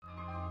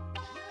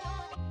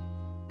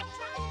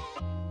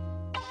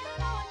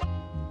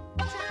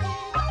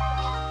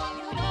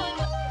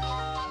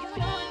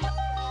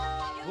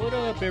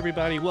up,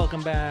 everybody?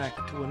 Welcome back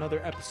to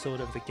another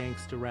episode of the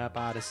Gangsta Rap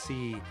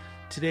Odyssey.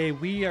 Today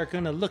we are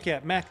going to look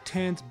at Mack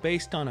 10's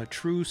Based on a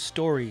True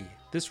Story.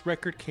 This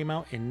record came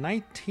out in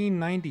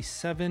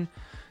 1997,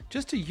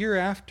 just a year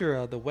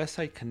after the West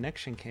Side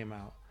Connection came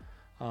out.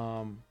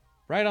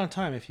 Right on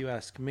time, if you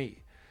ask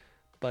me.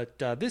 But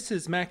this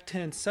is Mack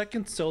 10's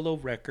second solo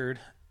record,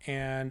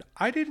 and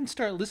I didn't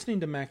start listening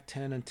to Mack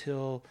 10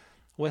 until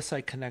West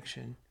Side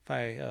Connection, if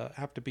I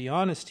have to be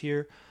honest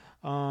here.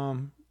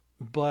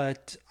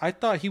 But I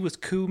thought he was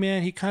cool,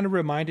 man. He kind of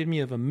reminded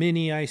me of a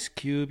mini Ice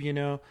Cube, you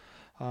know.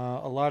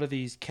 A lot of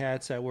these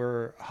cats that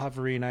were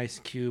hovering Ice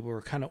Cube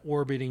or kind of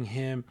orbiting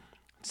him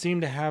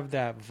seemed to have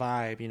that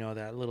vibe, you know,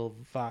 that little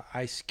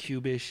Ice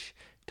Cube-ish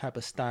type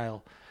of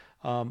style.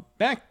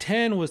 Mack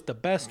 10 was the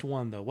best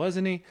one, though,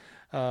 wasn't he?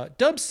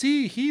 Dub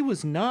C, he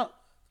was not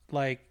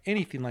like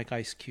anything like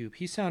Ice Cube.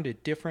 He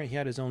sounded different. He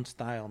had his own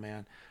style,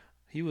 man.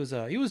 He was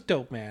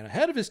dope, man,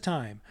 ahead of his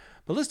time.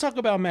 But let's talk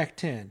about Mack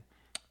 10.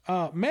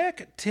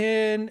 Mack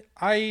 10,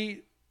 I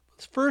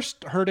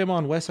first heard him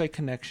on West Side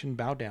Connection,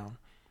 Bow Down.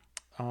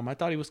 I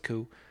thought he was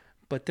cool.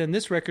 But then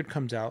this record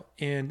comes out,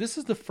 and this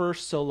is the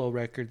first solo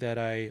record that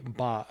I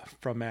bought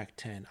from Mack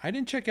 10. I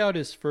didn't check out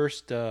his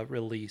first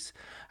release.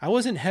 I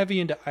wasn't heavy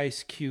into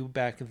Ice Cube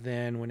back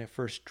then when it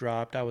first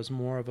dropped. I was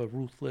more of a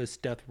Ruthless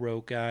Death Row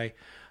guy.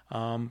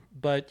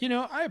 But, you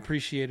know, I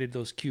appreciated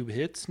those Cube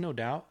hits, no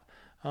doubt.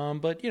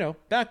 But, you know,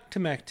 back to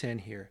Mack 10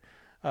 here.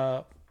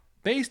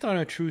 Based on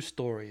a true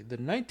story, the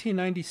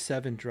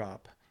 1997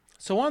 drop.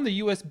 So on the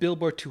US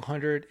Billboard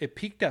 200, it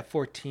peaked at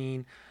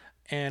 14,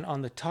 and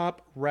on the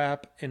top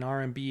rap and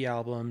R&B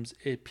albums,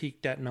 it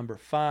peaked at number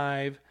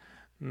 5.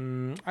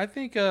 I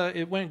think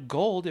it went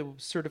gold. It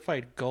was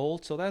certified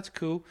gold, so that's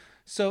cool.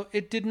 So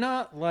it did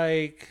not,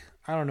 like,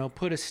 I don't know,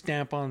 put a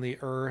stamp on the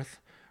earth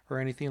or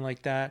anything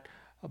like that,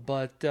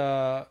 but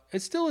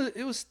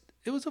it was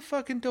a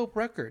fucking dope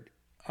record.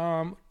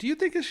 Do you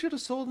think it should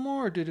have sold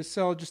more, or did it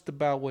sell just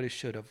about what it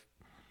should have?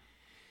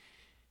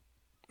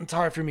 It's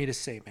hard for me to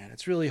say, man.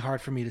 It's really hard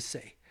for me to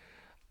say.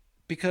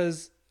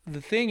 Because the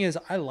thing is,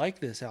 I like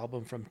this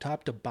album from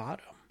top to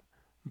bottom.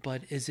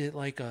 But is it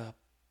like a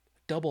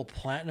double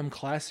platinum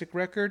classic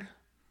record?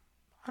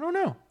 I don't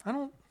know. I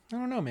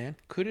don't know, man.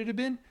 Could it have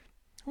been?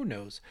 Who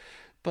knows?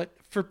 But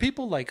for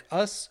people like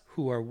us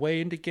who are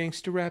way into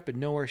gangster rap and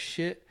know our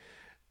shit,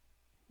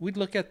 we'd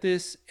look at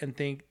this and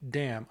think,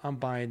 damn, I'm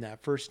buying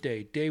that first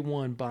day. Day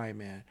one buy,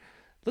 man.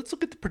 Let's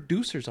look at the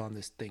producers on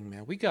this thing,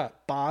 man. We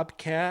got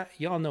Bobcat.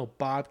 Y'all know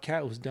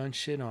Bobcat was done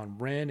shit on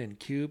Ren and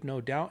Cube,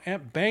 no doubt.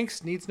 Ant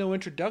Banks needs no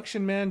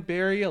introduction, man.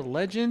 Barry, a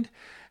legend.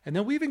 And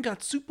then we even got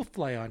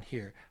Superfly on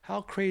here.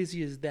 How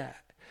crazy is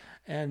that?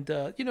 And,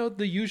 you know,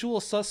 the usual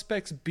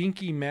suspects,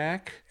 Binky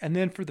Mack. And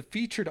then for the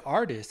featured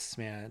artists,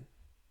 man,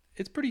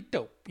 it's pretty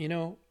dope. You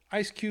know,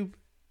 Ice Cube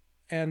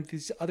and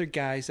these other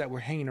guys that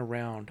were hanging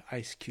around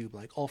Ice Cube,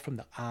 like All From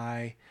the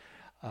Eye,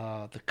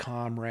 the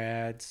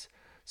Comrades,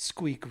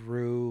 Squeak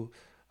Roo.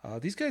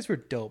 These guys were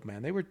dope,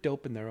 man. They were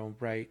dope in their own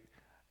right.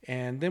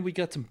 And then we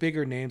got some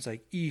bigger names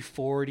like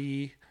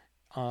E40,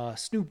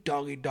 Snoop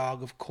Doggy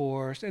Dogg, of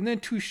course. And then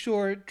Too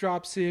Short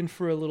drops in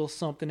for a little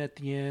something at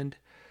the end.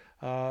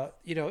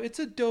 You know, it's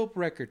a dope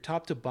record,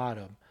 top to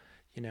bottom.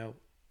 You know,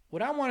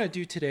 what I want to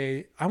do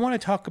today, I want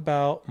to talk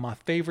about my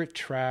favorite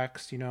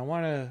tracks. You know, I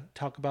want to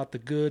talk about the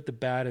good, the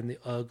bad, and the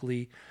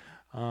ugly.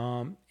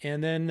 And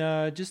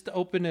then just to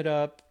open it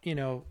up, you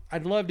know,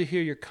 I'd love to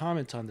hear your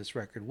comments on this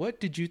record. What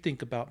did you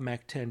think about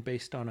Mack 10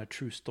 based on a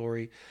true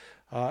story?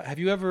 Have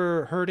you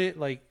ever heard it?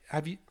 Like,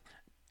 have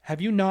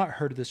you not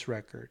heard this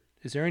record?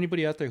 Is there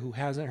anybody out there who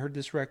hasn't heard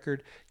this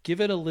record? Give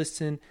it a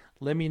listen.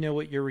 Let me know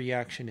what your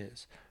reaction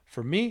is.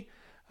 For me,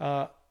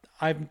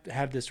 I've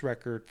had this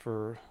record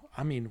for,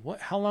 I mean,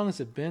 how long has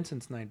it been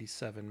since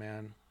 97,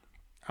 man?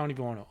 I don't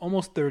even want to.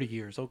 Almost 30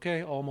 years,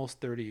 okay?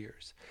 Almost 30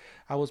 years.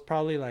 I was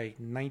probably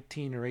like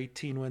 19 or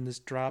 18 when this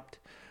dropped.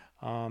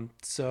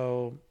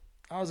 So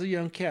I was a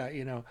young cat,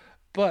 you know.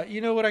 But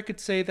you know what? I could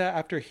say that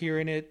after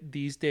hearing it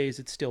these days,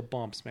 it still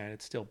bumps, man.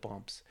 It still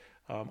bumps.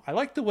 I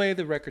like the way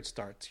the record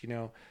starts, you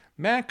know.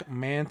 Mack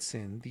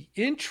Manson, the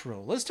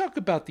intro. Let's talk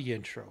about the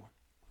intro.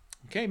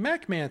 Okay,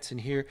 Mack Manson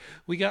here.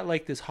 We got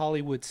like this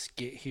Hollywood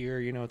skit here.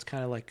 You know, it's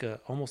kind of like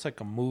almost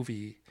like a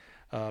movie.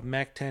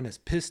 Mack 10 is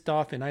pissed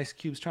off and Ice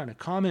Cube's trying to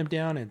calm him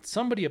down, and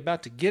somebody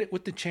about to get it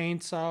with the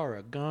chainsaw or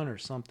a gun or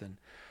something.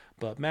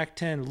 But Mack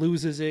 10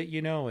 loses it,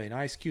 you know, and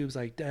Ice Cube's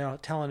like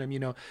telling him, you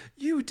know,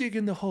 you dig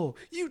in the hole,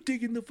 you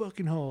dig in the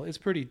fucking hole. It's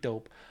pretty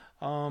dope.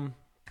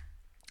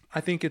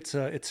 I think it's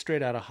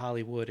straight out of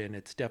Hollywood, and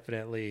it's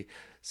definitely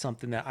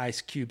something that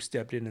Ice Cube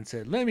stepped in and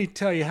said, let me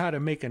tell you how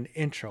to make an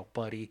intro,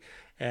 buddy.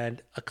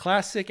 And a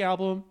classic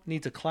album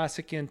needs a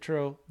classic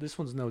intro. This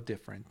one's no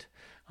different.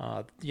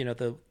 You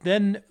know,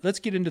 then let's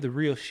get into the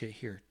real shit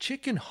here.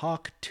 Chicken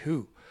Hawk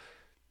 2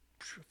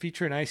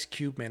 featuring Ice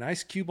Cube, man.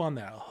 Ice Cube on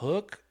that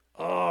hook.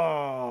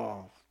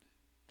 Oh,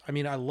 I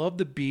mean, I love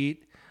the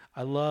beat.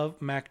 I love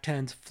Mack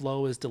 10's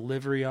flow, his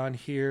delivery on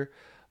here.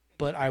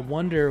 but I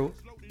wonder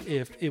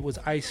if it was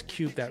Ice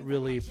Cube that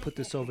really put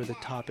this over the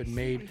top and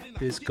made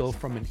this go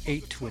from an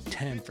 8 to a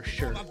 10 for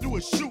sure. I do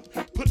is shoot,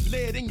 put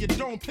lead in your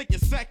dome, take your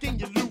sack in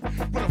your loot. With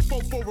a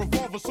 4-4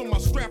 revolver, so my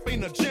strap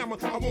ain't a jammer.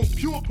 I want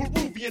pure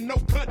Peruvian, no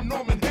cut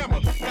Norman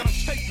hammer.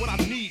 Gotta take what I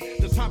need,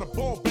 that's how the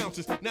ball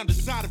bounces. Now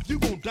decide if you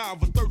gon' die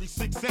over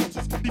 36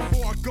 ounces.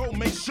 Before I go,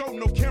 make sure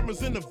no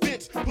cameras in the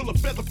vents. Pull a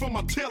feather from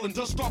my tail and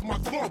dust off my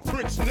claw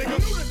prints, nigga. You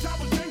knew that I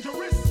was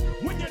dangerous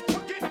when you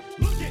took it.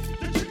 Look it,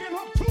 the chicken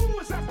hawk 2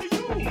 is after you.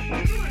 You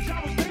knew that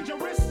I was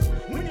dangerous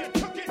when you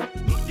took it.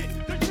 Look it,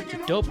 the chicken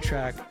hawk 2. Dope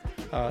track.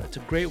 It's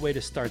a great way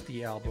to start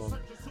the album.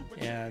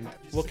 And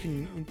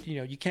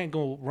you can't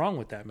go wrong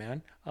with that,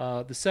 man.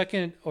 The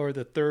second or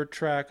the third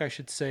track, I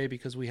should say,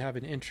 because we have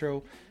an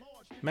intro,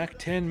 Mack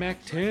 10,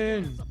 Mack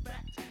 10.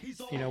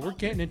 We're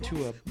getting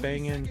into a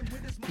banging,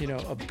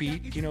 a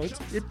beat.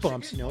 It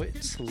bumps,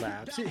 it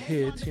slaps, it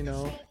hits,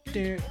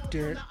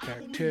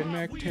 Mack 10,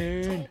 Mack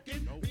 10.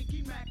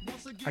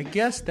 I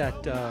guess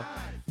that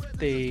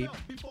they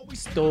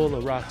stole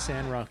a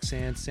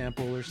Roxanne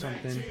sample or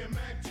something.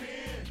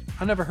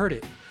 I never heard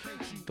it.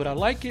 But I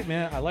like it,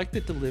 man. I like the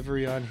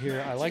delivery on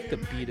here. I like the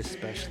beat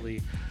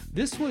especially.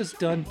 This was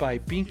done by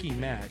Binky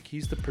Mack.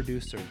 He's the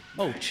producer.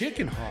 Oh,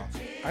 Chicken Hawk.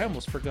 I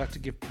almost forgot to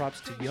give props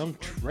to Young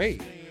Trey,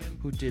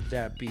 who did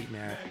that beat,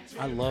 man.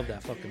 I love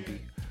that fucking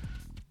beat.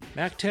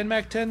 Mack 10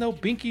 though.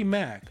 Binky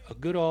Mack. A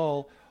good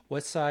old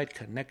West Side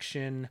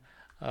Connection,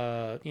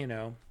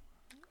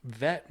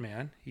 vet,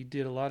 man. He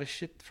did a lot of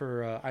shit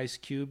for Ice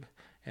Cube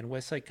and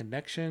West Side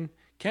Connection.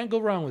 Can't go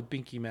wrong with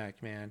Binky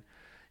Mack, man.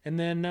 And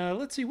then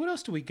let's see, what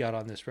else do we got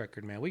on this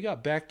record, man? We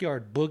got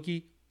Backyard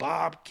Boogie,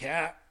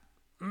 Bobcat.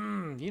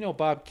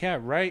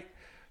 Bobcat, right?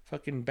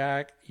 Fucking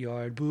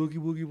Backyard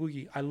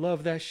Boogie. I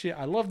love that shit.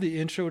 I love the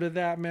intro to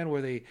that, man,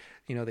 where they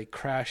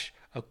crash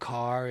a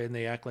car and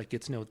they act like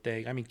it's no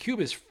thing. I mean, Cube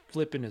is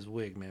flipping his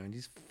wig, man.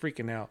 He's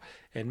freaking out.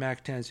 And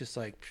Mack 10's just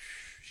like,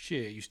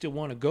 shit, you still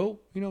want to go?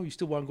 You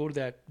still want to go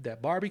to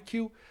that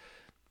barbecue?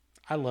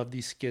 I love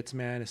these skits,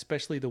 man,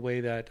 especially the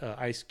way that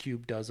Ice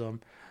Cube does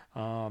them.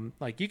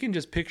 You can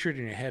just picture it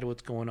in your head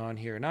what's going on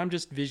here. And I'm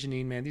just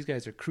visioning, man, these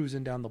guys are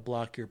cruising down the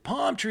block here.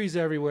 Palm trees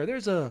everywhere.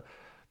 There's a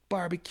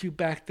barbecue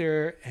back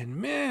there. And,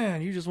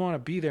 man, you just want to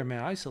be there,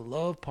 man. I used to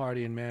love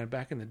partying, man.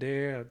 Back in the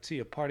day, I'd see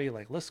a party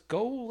like, let's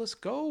go. Let's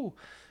go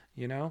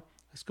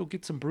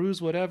get some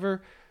brews,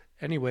 whatever.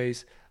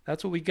 Anyways,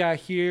 that's what we got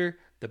here.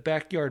 The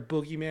Backyard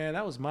Boogie, man.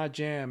 That was my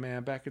jam,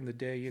 man, back in the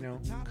day,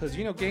 Because,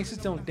 gangsters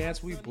don't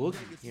dance, we boogie,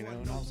 And I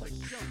was like,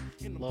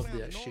 love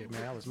that shit,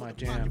 man. That was my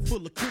jam.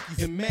 Full of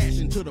cookies and mash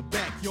into the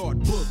Backyard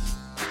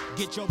Boogie.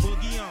 Get your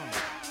boogie on.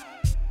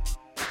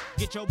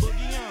 Get your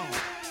boogie on.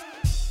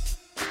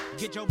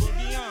 Get your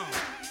boogie on.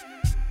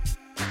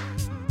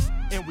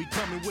 And we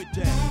coming with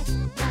that.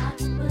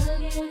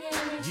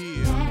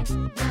 Yeah.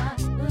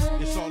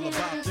 It's all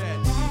about that.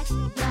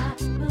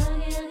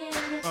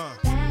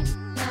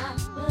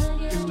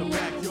 It's the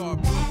Backyard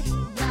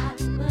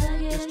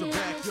Boogie. It's the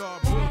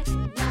Backyard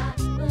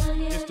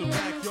Boogie. It's the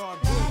Backyard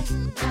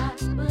Boogie.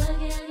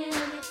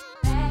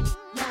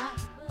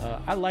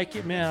 I like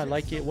it, man. I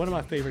like it. One of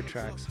my favorite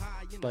tracks.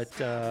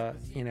 But,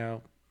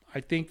 I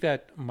think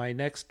that my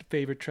next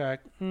favorite track,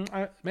 I'm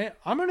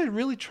going to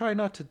really try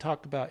not to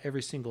talk about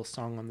every single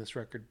song on this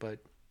record, but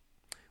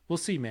we'll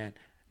see, man.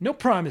 No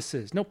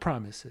promises.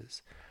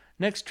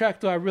 Next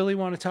track, though, I really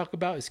want to talk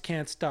about is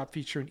Can't Stop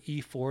featuring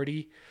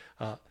E40.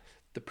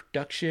 The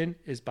production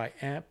is by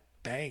Ant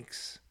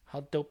Banks.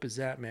 How dope is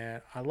that,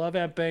 man? I love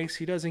Ant Banks.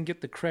 He doesn't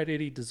get the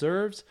credit he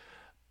deserves.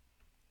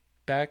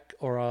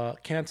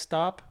 Can't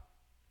Stop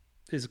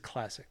is a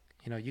classic.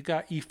 You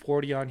got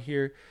E40 on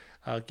here,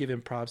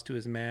 giving props to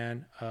his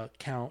man,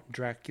 Count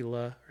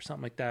Dracula or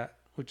something like that,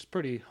 which is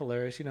pretty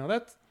hilarious.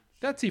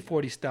 That's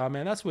E40 style,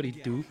 man. That's what he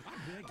do.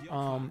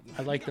 I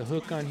like the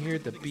hook on here,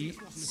 the beat.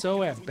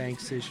 So at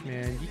Banks-ish,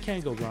 man. You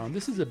can't go wrong.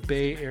 This is a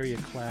Bay Area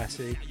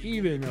classic,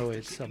 even though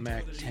it's a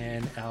Mack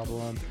 10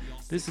 album.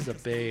 This is a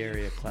Bay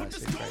Area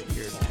classic right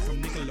here,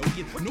 man.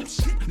 No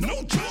shit,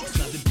 no jokes.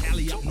 Southern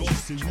Cali up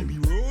north, so you be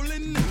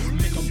rolling.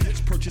 Make a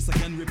bitch purchase a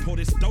gun, report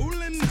it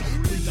stolen.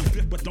 Please don't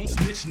flip, but don't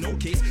snitch, no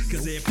case.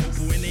 Cause they're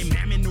popo and they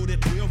mammy know that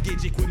 12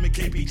 gauge equipment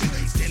can't be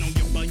traced. Stand on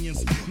your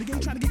bunions. Nigga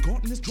ain't trying to get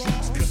caught in this draws.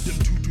 Cause them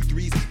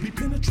 223s be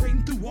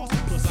penetrating through walls.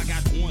 Plus I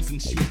got horns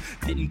and shit.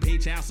 Didn't pay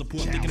child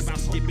support. Thinking about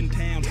skipping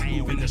town.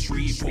 Moving the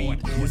Shreveport.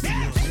 I won't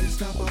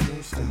stop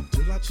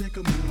till I check a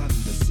move. I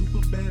need a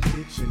super bad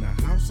bitch in a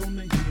house on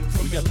the hill.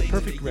 We got the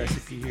perfect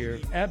recipe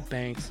here. At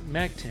Banks,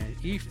 Mack 10,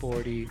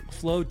 E40,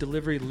 flow,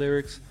 delivery,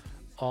 lyrics,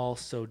 all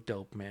so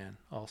dope, man.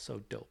 All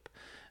so dope.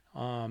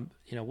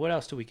 What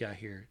else do we got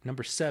here?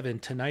 Number 7,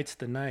 Tonight's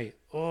the Night.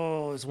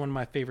 Oh, it's one of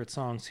my favorite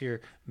songs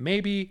here.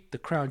 Maybe the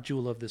crown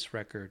jewel of this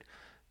record.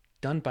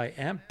 Done by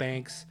Ant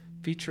Banks,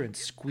 featuring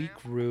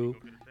Squeak Roo.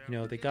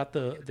 They got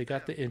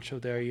the intro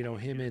there.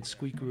 Him and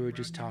Squeak Roo are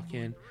just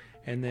talking.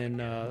 And then,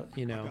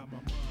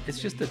 it's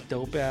just a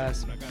dope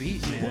ass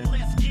beat, man. Well,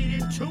 let's get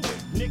into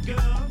it, nigga.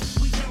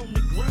 We on the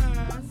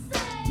grind.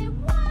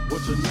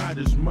 But tonight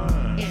is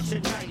mine. And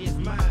tonight is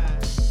mine.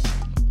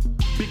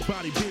 Big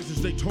body business,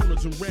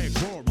 Daytonas and rag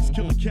Rories.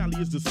 Killing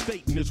Cali is the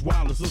state and as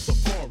wild as a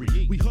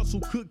safari. We hustle,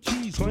 cook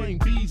keys, claim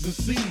B's and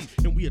C's,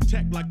 and we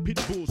attack like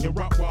pit bulls and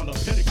Rottweiler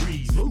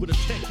pedigrees. With a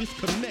tech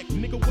disconnect,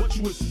 nigga, what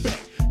you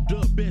expect?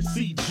 Dub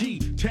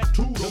SCG,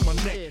 tattooed on my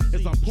neck.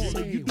 As I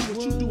party, you do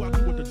what you do, I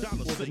do what the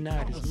dollar say. The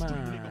night is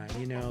mine,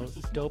 you know,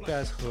 dope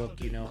ass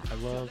hook, you know. I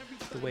love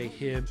the way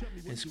him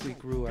and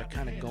Squeak Roo are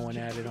kind of going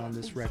at it on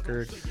this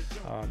record.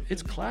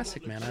 It's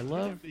classic, man. I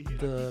love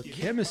the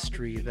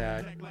chemistry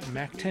that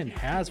Mack 10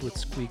 has with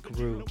Squeak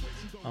Roo.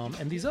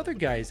 And these other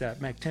guys that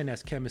Mack 10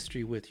 has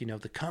chemistry with, you know,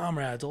 the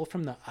comrades, all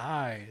from the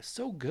eye.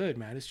 So good,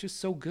 man. It's just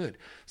so good.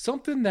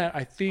 Something that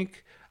I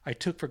think I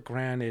took for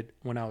granted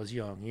when I was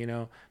young, you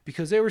know,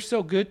 because they were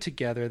so good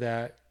together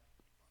that,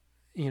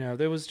 you know,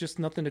 there was just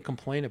nothing to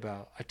complain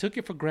about. I took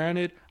it for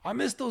granted. I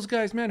miss those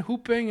guys, man.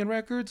 Hoop banging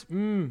records.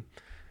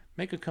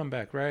 Make a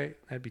comeback, right?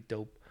 That'd be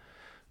dope.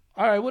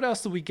 All right, what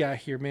else do we got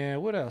here,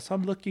 man? What else?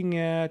 I'm looking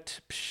at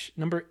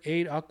number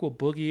 8, Aqua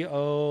Boogie.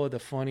 Oh, the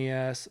funny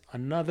ass.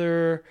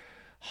 Another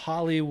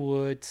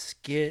Hollywood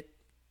skit.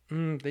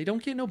 They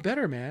don't get no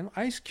better, man.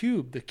 Ice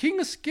Cube, the king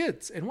of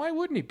skits. And why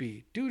wouldn't he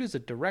be? Dude is a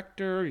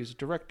director. He's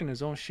directing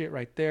his own shit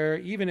right there.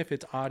 Even if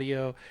it's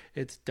audio,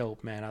 it's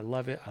dope, man. I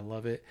love it. I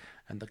love it.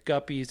 And the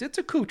Guppies, it's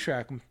a cool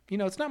track. You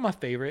know, it's not my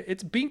favorite.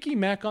 It's Binky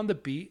Mack on the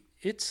beat.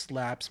 It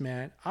slaps,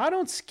 man. I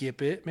don't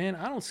skip it, man.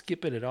 I don't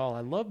skip it at all.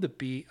 I love the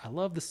beat. I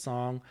love the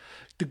song.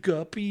 The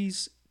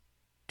Guppies.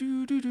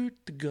 The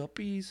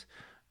Guppies.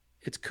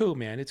 It's cool,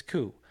 man. It's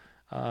cool.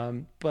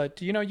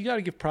 But, you know, you got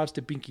to give props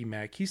to Binky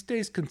Mack. He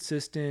stays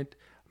consistent.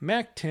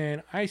 Mack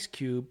 10, Ice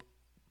Cube,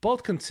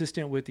 both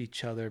consistent with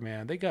each other,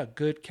 man. They got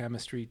good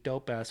chemistry,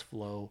 dope-ass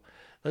flow.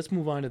 Let's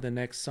move on to the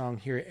next song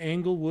here.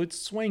 Englewood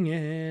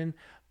Swingin',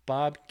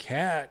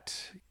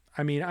 Bobcat.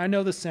 I mean, I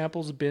know the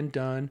sample's been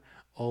done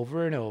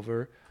over and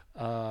over.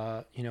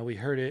 You know, we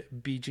heard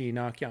it, BG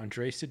Knockout and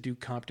Dre to do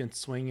Compton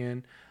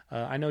Swingin'.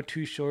 I know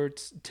Too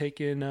Short's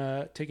taking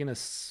a,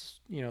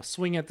 you know,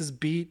 swing at this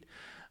beat.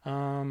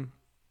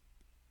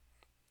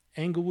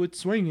 Englewood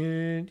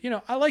Swingin', you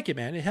know, I like it,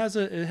 man. It has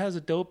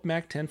a dope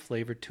Mack 10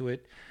 flavor to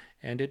it,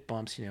 and it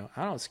bumps, you know.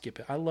 I don't skip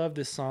it. I love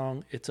this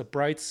song. It's a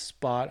bright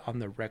spot on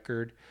the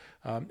record.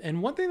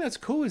 And one thing that's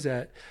cool is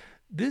that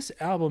this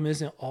album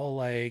isn't all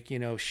like, you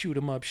know, shoot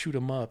 'em up,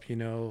 you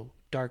know,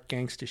 dark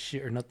gangsta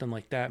shit or nothing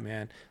like that,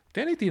 man. If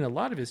anything, a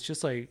lot of it's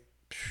just like,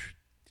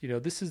 you know,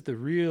 this is the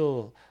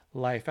real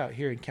life out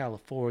here in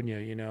California,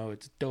 you know.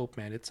 It's dope,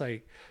 man. It's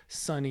like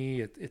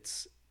sunny.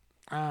 It's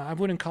I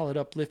wouldn't call it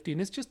uplifting.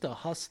 It's just a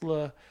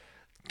hustler,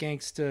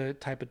 gangsta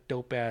type of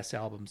dope ass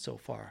album so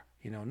far.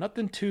 You know,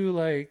 nothing too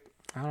like,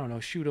 I don't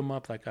know, shoot 'em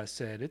up, like I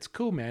said. It's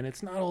cool, man.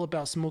 It's not all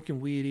about smoking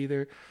weed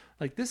either.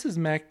 Like, this is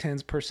Mack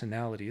 10's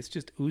personality. It's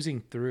just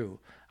oozing through.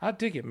 I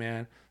dig it,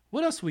 man.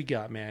 What else we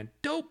got, man?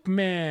 Dope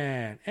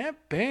Man. Ant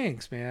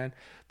Banks, man.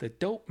 The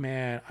Dope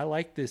Man. I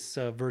like this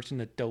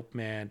version of Dope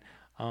Man.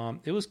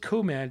 It was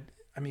cool, man.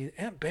 I mean,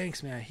 Ant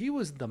Banks, man, he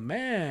was the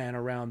man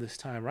around this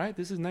time, right?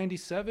 This is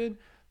 97.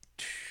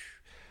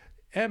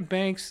 Ant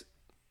Banks,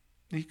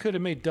 he could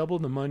have made double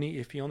the money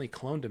if he only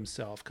cloned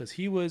himself, because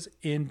he was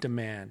in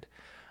demand.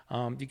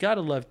 You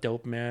gotta love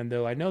Dope Man,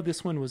 though. I know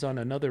this one was on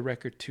another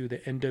record too, the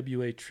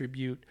NWA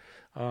tribute.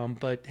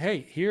 But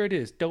hey, here it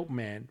is, Dope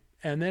Man.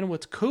 And then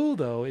what's cool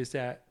though is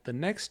that the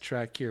next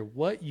track here,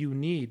 What You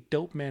Need,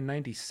 Dope Man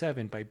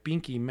 97 by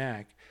Binky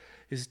Mack,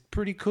 is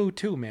pretty cool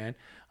too, man.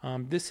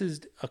 This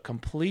is a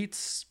complete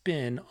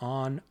spin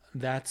on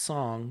that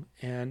song,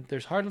 and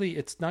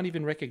it's not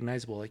even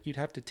recognizable. Like, you'd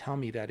have to tell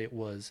me that it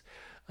was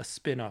a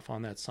spin-off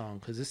on that song,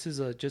 because this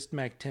is just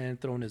Mack 10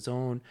 throwing his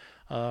own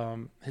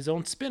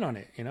spin on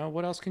it. You know,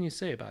 what else can you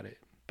say about it?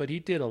 But he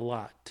did a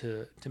lot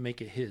to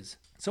make it his.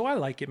 So I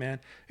like it, man.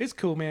 It's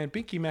cool, man.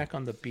 Binky Mack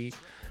on the beat.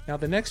 Now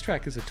the next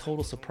track is a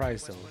total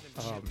surprise though.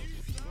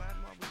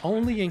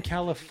 Only in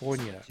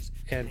California,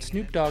 and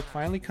Snoop Dogg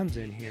finally comes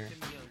in here.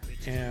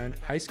 And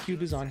Ice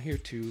Cube is on here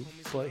too.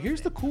 But here's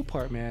the cool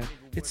part, man.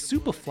 It's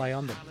Superfly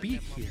on the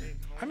beat here.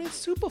 I mean,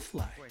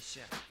 Superfly.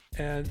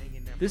 And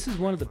this is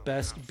one of the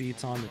best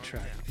beats on the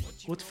track.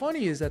 What's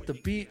funny is that the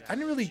beat, I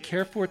didn't really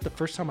care for it the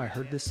first time I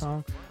heard this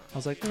song. I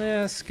was like,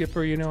 nah,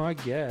 Skipper, you know, I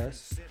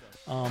guess.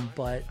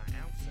 But,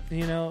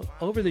 you know,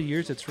 over the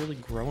years, it's really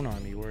grown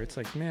on me where it's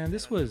like, man,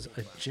 this was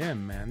a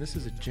gem, man. This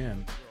is a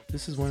gem.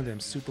 This is one of them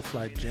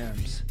Superfly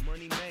gems.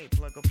 Money made,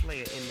 plug a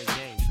player in the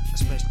game,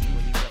 especially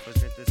when you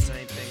represent the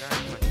same thing I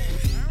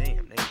claim.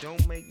 Damn, they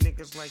don't make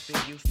niggas like they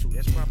used to.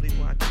 That's probably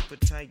why I keep a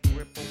tight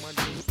grip on my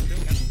dudes.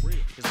 That's real.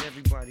 Cause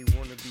everybody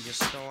wanna be a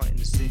star in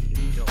the city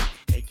of dope,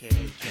 aka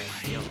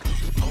Cash Young.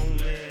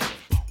 Only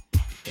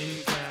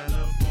in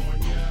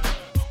California,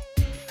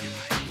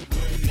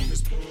 where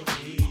niggas pull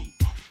heat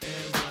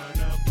and run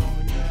up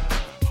on ya.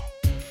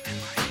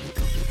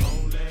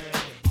 Only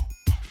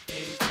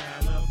in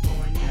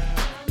California,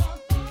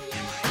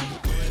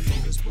 where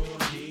niggas pull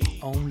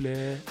heat.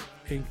 Only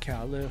in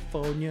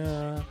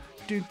California.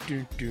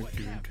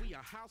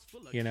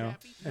 You know,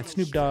 and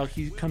Snoop Dogg,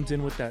 he comes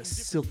in with that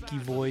silky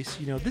voice.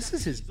 You know, this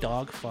is his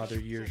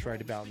Dogfather years right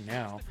about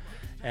now.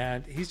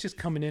 And he's just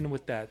coming in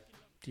with that,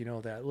 you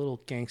know, that little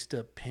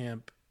gangsta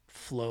pimp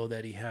flow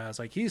that he has.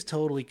 Like, he's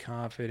totally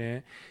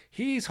confident.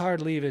 He's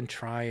hardly even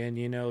trying,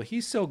 you know.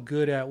 He's so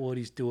good at what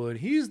he's doing.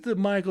 He's the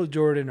Michael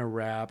Jordan of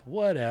rap,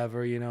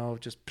 whatever, you know,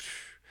 just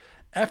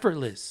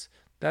effortless.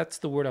 That's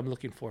the word I'm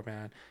looking for,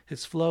 man.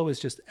 His flow is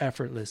just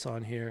effortless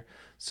on here.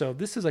 So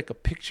this is like a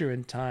picture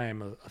in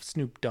time of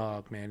Snoop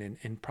Dogg, man,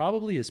 in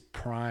probably his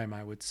prime,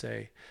 I would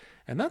say.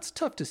 And that's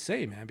tough to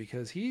say, man,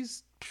 because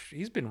he's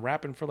been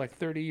rapping for like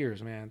 30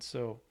 years, man.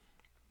 So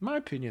my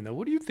opinion, though,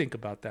 what do you think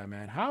about that,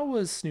 man? How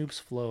was Snoop's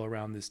flow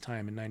around this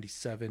time in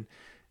 97?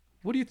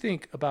 What do you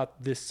think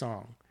about this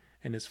song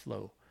and his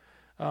flow?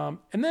 And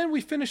then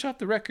we finish off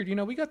the record. You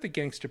know, we got the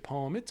gangster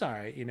poem. It's all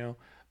right, you know.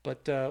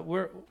 But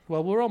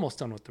we're almost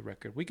done with the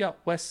record. We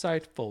got West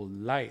Side for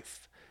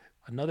Life,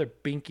 another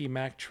Binky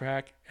Mack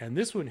track. And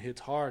this one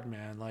hits hard,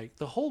 man. Like,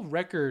 the whole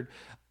record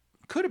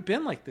could have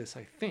been like this,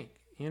 I think.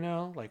 You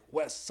know, like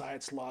West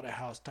Side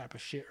Slaughterhouse type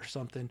of shit or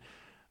something.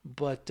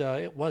 But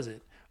it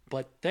wasn't.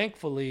 But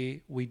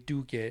thankfully, we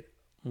do get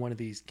one of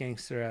these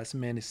gangster-ass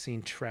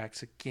menacing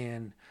tracks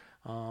again.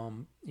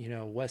 You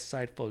know, West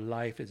Side for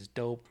Life is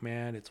dope,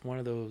 man. It's one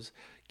of those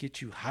get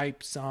you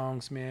hype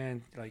songs,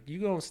 man. Like, you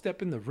gonna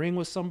step in the ring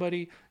with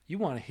somebody, you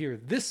want to hear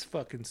this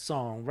fucking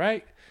song,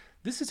 right?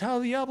 This is how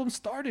the album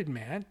started,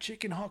 man.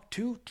 Chicken Hawk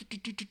 2.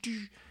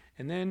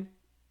 And then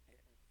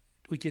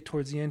we get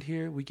towards the end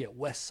here, we get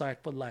West Side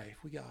for Life.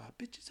 We got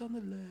bitches on the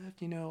left,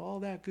 you know,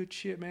 all that good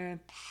shit, man.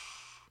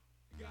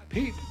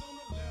 Pete.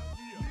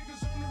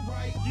 Niggas on the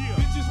right,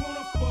 bitches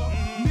wanna fuck,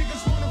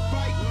 niggas wanna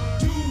fight.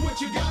 Do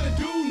what you gotta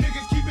do,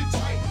 niggas keep it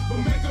tight, but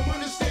make them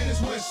understand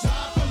it's West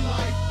Side for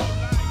life.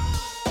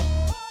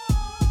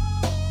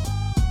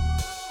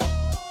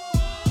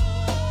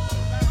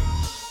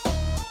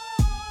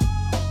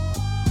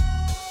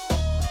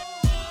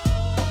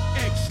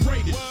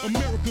 X-rated,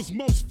 America's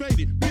most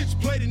faded. Bitch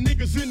plated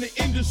niggas in the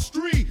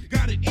industry.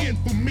 Got it in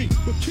for me,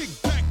 but kick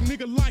back,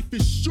 nigga, life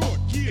is short.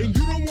 And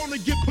you don't wanna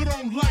get put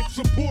on life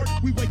support.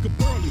 We wake up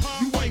early,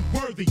 you ain't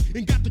worthy,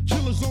 and got the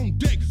killers on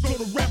deck, so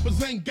the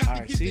rappers ain't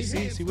got to get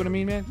see what I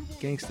mean, man?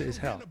 Gangsta is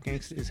hell.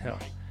 Gangsta is hell.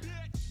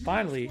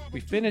 Finally, we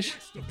finish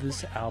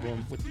this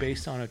album with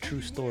Based on a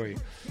True Story,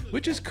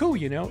 which is cool,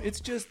 you know. It's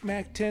just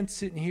Mack 10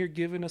 sitting here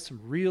giving us some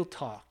real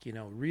talk, you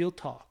know, real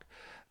talk.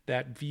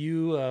 That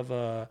view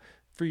of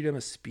freedom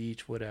of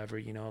speech, whatever,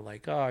 you know,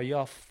 like, oh,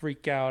 y'all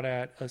freak out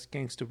at us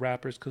gangsta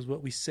rappers because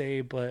what we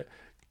say, but,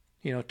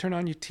 you know, turn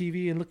on your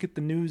TV and look at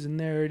the news and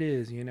there it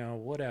is, you know,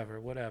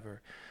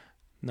 whatever.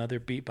 Another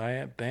beat by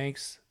Ant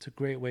Banks. It's a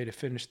great way to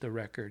finish the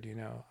record, you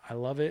know. I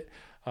love it.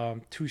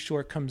 Too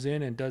Short comes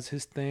in and does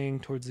his thing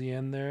towards the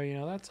end there. You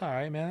know, that's all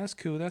right, man. That's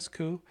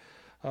cool.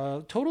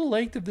 Total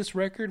length of this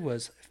record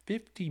was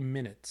 50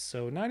 minutes,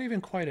 so not even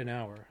quite an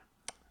hour.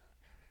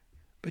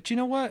 But you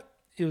know what?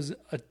 It was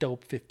a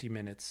dope 50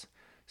 minutes.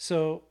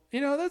 So,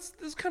 you know,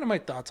 that's kind of my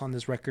thoughts on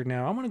this record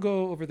now. I'm going to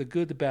go over the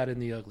good, the bad,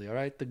 and the ugly, all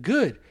right? The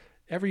good,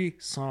 every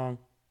song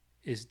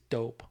is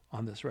dope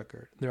on this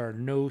record. There are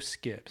no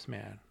skips,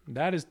 man.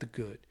 That is the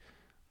good.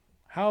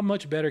 How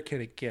much better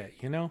can it get,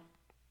 you know?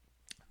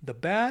 The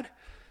bad,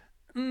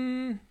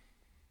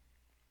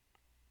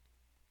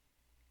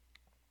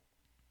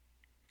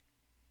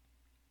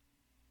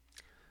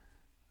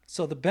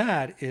 So the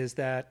bad is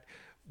that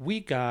we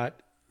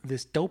got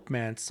this Dope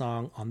Man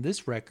song on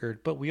this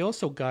record, but we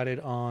also got it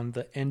on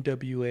the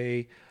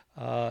NWA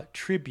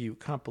tribute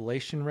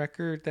compilation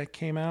record that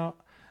came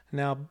out.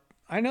 Now,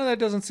 I know that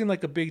doesn't seem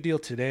like a big deal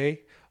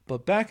today,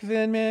 but back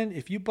then, man,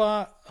 if you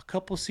bought a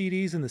couple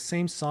CDs and the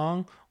same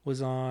song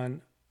was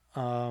on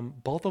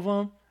both of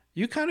them,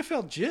 you kind of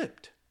felt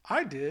gypped.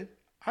 I did.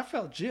 I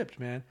felt gypped,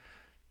 man.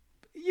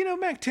 You know,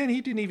 Mack 10, he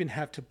didn't even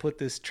have to put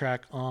this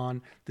track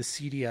on the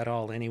CD at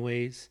all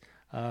anyways.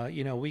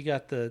 You know, we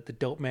got the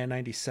Dope Man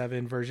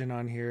 97 version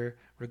on here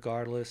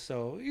regardless.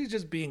 So he's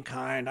just being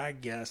kind, I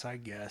guess.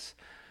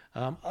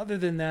 Other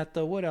than that,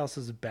 though, what else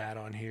is bad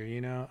on here?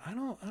 You know, I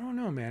don't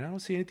know, man. I don't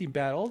see anything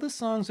bad. All the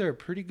songs are a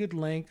pretty good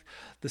length.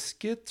 The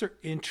skits are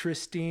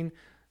interesting.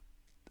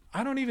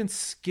 I don't even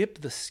skip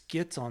the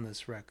skits on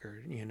this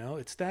record. You know,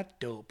 it's that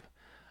dope.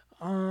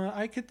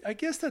 I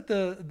guess that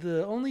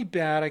the only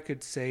bad I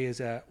could say is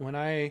that when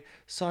I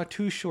saw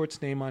Too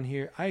Short's name on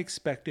here, I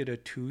expected a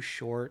Too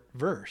Short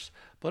verse,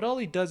 but all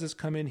he does is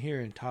come in here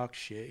and talk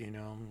shit, you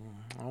know.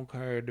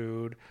 Okay,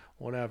 dude,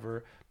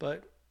 whatever.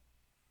 But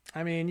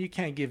I mean, you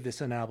can't give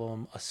this an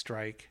album a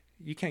strike.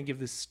 You can't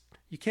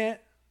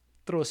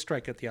throw a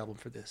strike at the album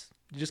for this.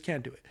 You just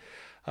can't do it.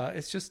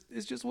 It's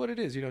just what it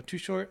is, you know. Too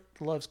Short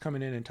loves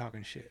coming in and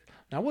talking shit.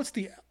 Now, what's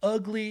the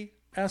ugly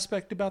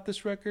aspect about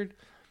this record?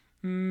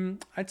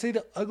 I'd say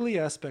the ugly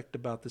aspect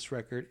about this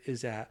record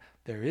is that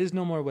there is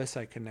no more West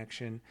Side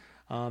Connection.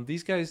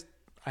 These guys,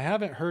 I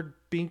haven't heard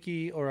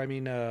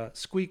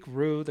Squeak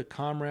Roo, the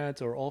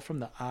Comrades, or All From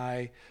the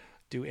Eye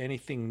do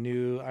anything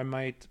new. I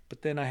might,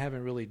 but then I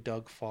haven't really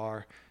dug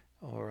far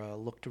or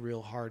looked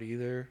real hard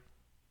either.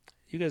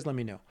 You guys let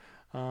me know.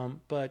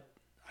 But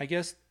I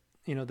guess,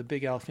 you know, the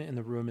big elephant in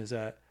the room is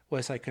that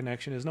West Side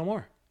Connection is no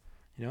more.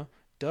 You know,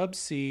 Dub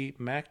C,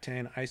 Mack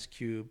 10, Ice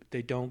Cube,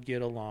 they don't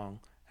get along.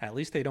 At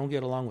least they don't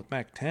get along with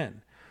Mack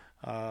 10.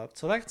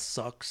 So that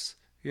sucks,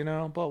 you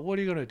know, but what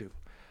are you going to do?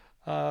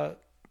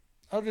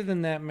 Other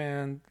than that,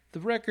 man, the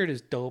record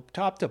is dope,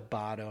 top to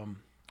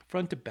bottom,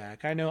 front to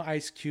back. I know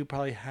Ice Cube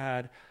probably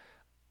had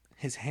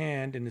his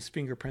hand and his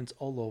fingerprints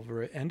all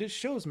over it, and it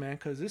shows, man,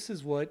 because this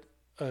is what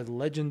a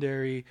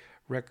legendary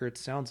record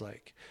sounds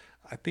like.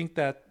 I think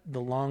that the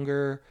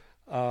longer,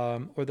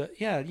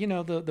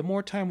 the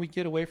more time we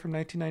get away from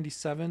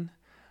 1997,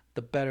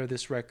 the better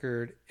this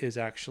record is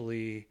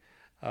actually,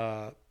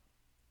 the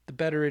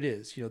better it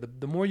is. You know,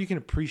 the more you can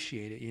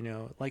appreciate it, you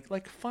know,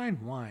 like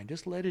fine wine,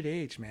 just let it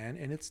age, man.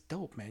 And it's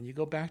dope, man. You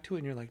go back to it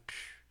and you're like,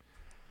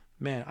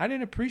 man, I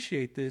didn't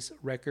appreciate this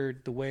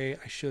record the way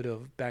I should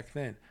have back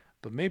then,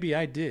 but maybe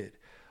I did.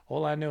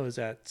 All I know is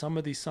that some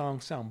of these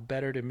songs sound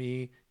better to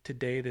me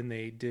today than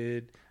they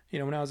did, you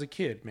know, when I was a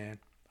kid, man.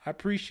 I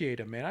appreciate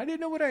them, man. I didn't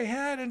know what I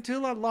had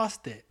until I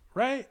lost it,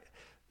 right?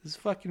 This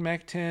fucking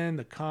Mack 10,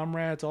 the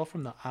Comrades, all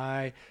from the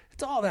Eye.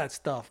 It's all that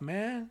stuff,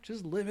 man.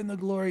 Just living the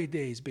glory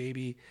days,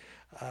 baby.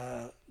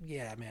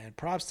 Yeah, man.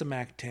 Props to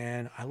Mack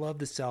 10. I love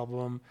this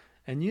album.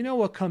 And you know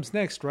what comes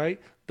next, right?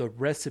 The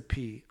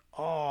Recipe.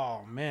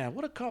 Oh, man.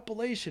 What a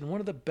compilation. One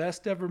of the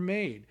best ever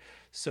made.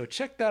 So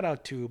check that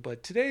out, too.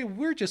 But today,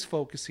 we're just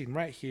focusing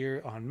right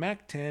here on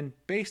Mack 10,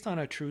 based on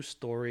a true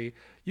story.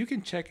 You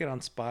can check it on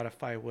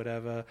Spotify,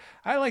 whatever.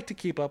 I like to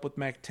keep up with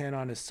Mack 10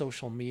 on his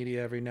social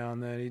media every now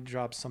and then. He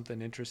drops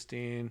something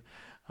interesting.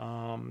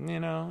 You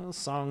know, a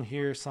song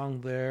here,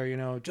 song there, you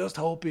know, just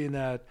hoping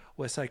that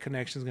West Side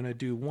Connection is going to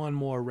do one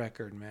more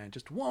record, man.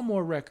 Just one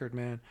more record,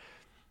 man.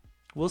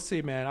 We'll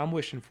see, man. I'm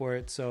wishing for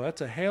it. So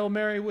that's a Hail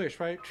Mary wish,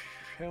 right?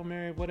 Hail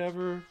Mary,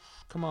 whatever.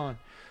 Come on.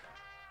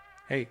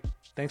 Hey,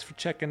 thanks for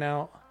checking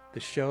out the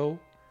show.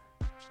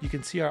 You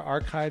can see our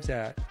archives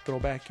at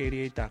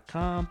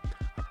throwback88.com.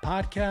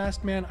 Our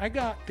podcast, man, I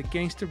got the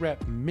Gangsta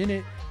Rap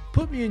Minute.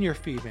 Put me in your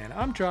feed, man.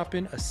 I'm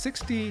dropping a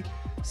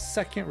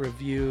 60-second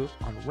review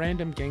on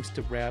random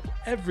gangsta rap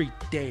every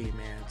day,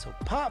 man. So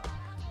pop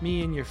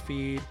me in your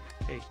feed.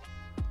 Hey,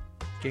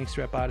 Gangsta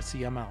Rap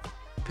Odyssey, I'm out.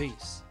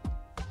 Peace.